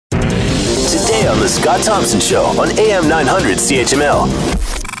Today on The Scott Thompson Show on AM 900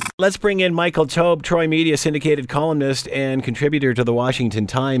 CHML. Let's bring in Michael Taube, Troy Media syndicated columnist and contributor to the Washington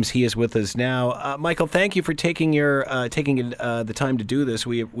Times. He is with us now. Michael, thank you for taking the time to do this.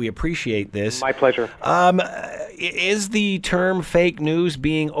 We appreciate this. My pleasure. Is the term fake news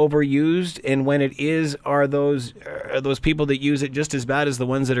being overused? And when it is, are those people that use it just as bad as the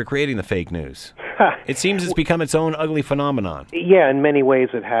ones that are creating the fake news? It seems it's become its own ugly phenomenon. Yeah, in many ways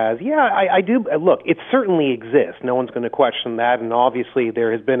it has. Yeah, I do. Look, it certainly exists. No one's going to question that. And obviously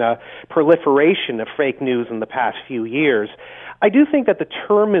there has been a proliferation of fake news in the past few years. I do think that the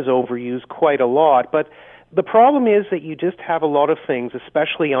term is overused quite a lot, but the problem is that you just have a lot of things,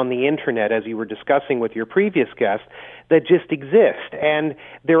 especially on the internet, as you were discussing with your previous guest, that just exist. And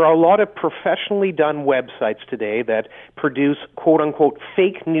there are a lot of professionally done websites today that produce quote-unquote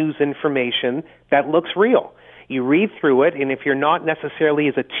fake news information that looks real. You read through it, and if you're not necessarily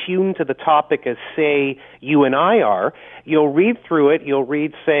as attuned to the topic as, say, you and I are, you'll read through it, you'll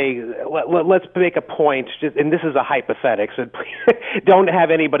read, say, let's make a point, and this is a hypothetical, so don't have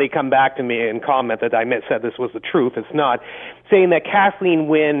anybody come back to me and comment that I said this was the truth. It's not. Saying that Kathleen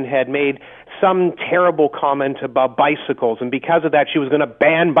Wynne had made some terrible comment about bicycles, and because of that she was going to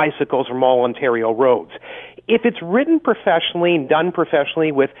ban bicycles from all Ontario roads. If it's written professionally and done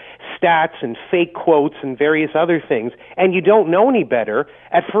professionally with stats and fake quotes and various other things, and you don't know any better,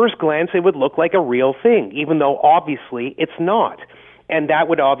 at first glance it would look like a real thing, even though obviously it's not. And that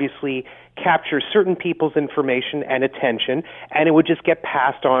would obviously capture certain people's information and attention, and it would just get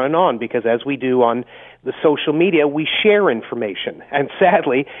passed on, because as we do on the social media, we share information. And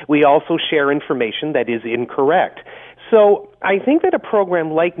sadly, we also share information that is incorrect. So I think that a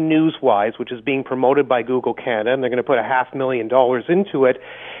program like Newswise, which is being promoted by Google Canada, and they're going to put $500,000 into it,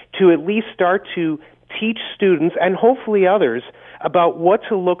 to at least start to teach students and hopefully others about what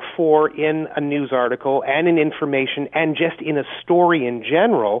to look for in a news article and in information and just in a story in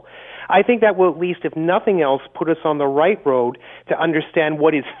general, I think that will at least, if nothing else, put us on the right road to understand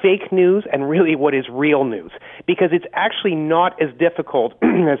what is fake news and really what is real news. Because it's actually not as difficult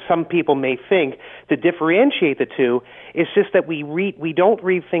as some people may think to differentiate the two. It's just that we don't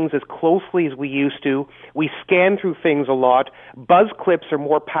read things as closely as we used to. We scan through things a lot. Buzz clips are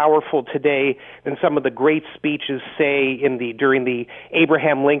more powerful today than some of the great speeches, say, during the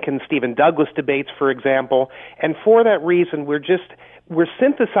Abraham Lincoln, Stephen Douglas debates, for example. And for that reason, we're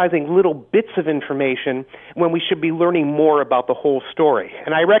synthesizing little bits of information when we should be learning more about the whole story.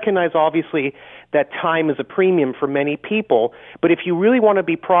 And I recognize, obviously, that time is a premium for many people, but if you really want to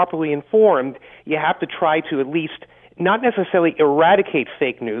be properly informed, you have to try to at least not necessarily eradicate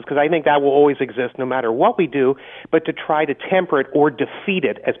fake news, because I think that will always exist no matter what we do, but to try to temper it or defeat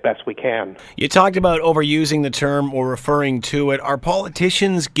it as best we can. You talked about overusing the term or referring to it. Are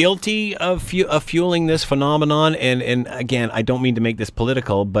politicians guilty of fueling this phenomenon? And again, I don't mean to make this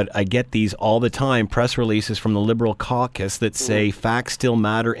political, but I get these all the time, press releases from the Liberal caucus that say facts still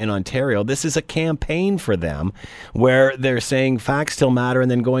matter in Ontario. This is a campaign for them where they're saying facts still matter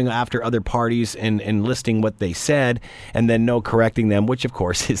and then going after other parties and listing what they said, and then no correcting them, which of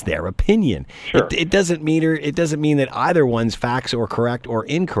course is their opinion. Sure. It doesn't mean that either one's facts are correct or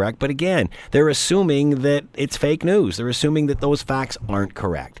incorrect, but again, they're assuming that it's fake news. They're assuming that those facts aren't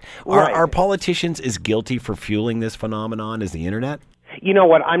correct. Right. Are politicians as guilty for fueling this phenomenon as the internet? You know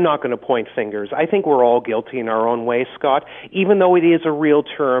what? I'm not going to point fingers. I think we're all guilty in our own way, Scott, even though it is a real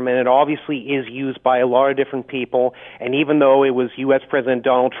term and it obviously is used by a lot of different people. And even though it was U.S. President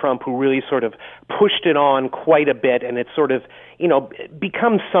Donald Trump who really sort of pushed it on quite a bit, and it's sort of,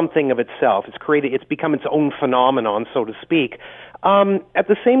 become something of itself. It's become its own phenomenon, so to speak. At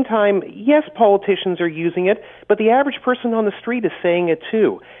the same time, yes, politicians are using it, but the average person on the street is saying it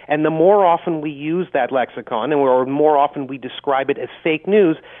too. And the more often we use that lexicon, or more often we describe it as fake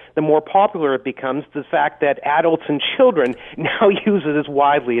news, the more popular it becomes. The fact that adults and children now use it as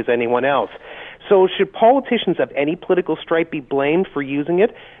widely as anyone else. So should politicians of any political stripe be blamed for using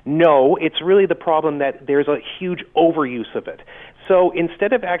it? No, it's really the problem that there's a huge overuse of it. So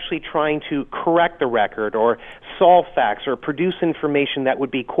instead of actually trying to correct the record or solve facts or produce information that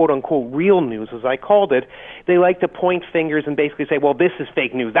would be quote-unquote real news, as I called it, they like to point fingers and basically say, well, this is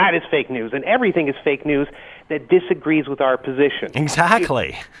fake news, that is fake news, and everything is fake news that disagrees with our position.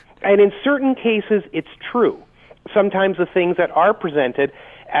 Exactly. And in certain cases, it's true. Sometimes the things that are presented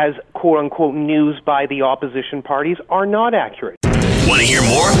as quote-unquote news by the opposition parties are not accurate. Want to hear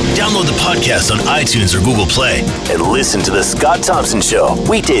more? Download the podcast on iTunes or Google Play and listen to The Scott Thompson Show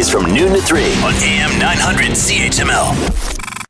weekdays from noon to 3 on AM 900 CHML.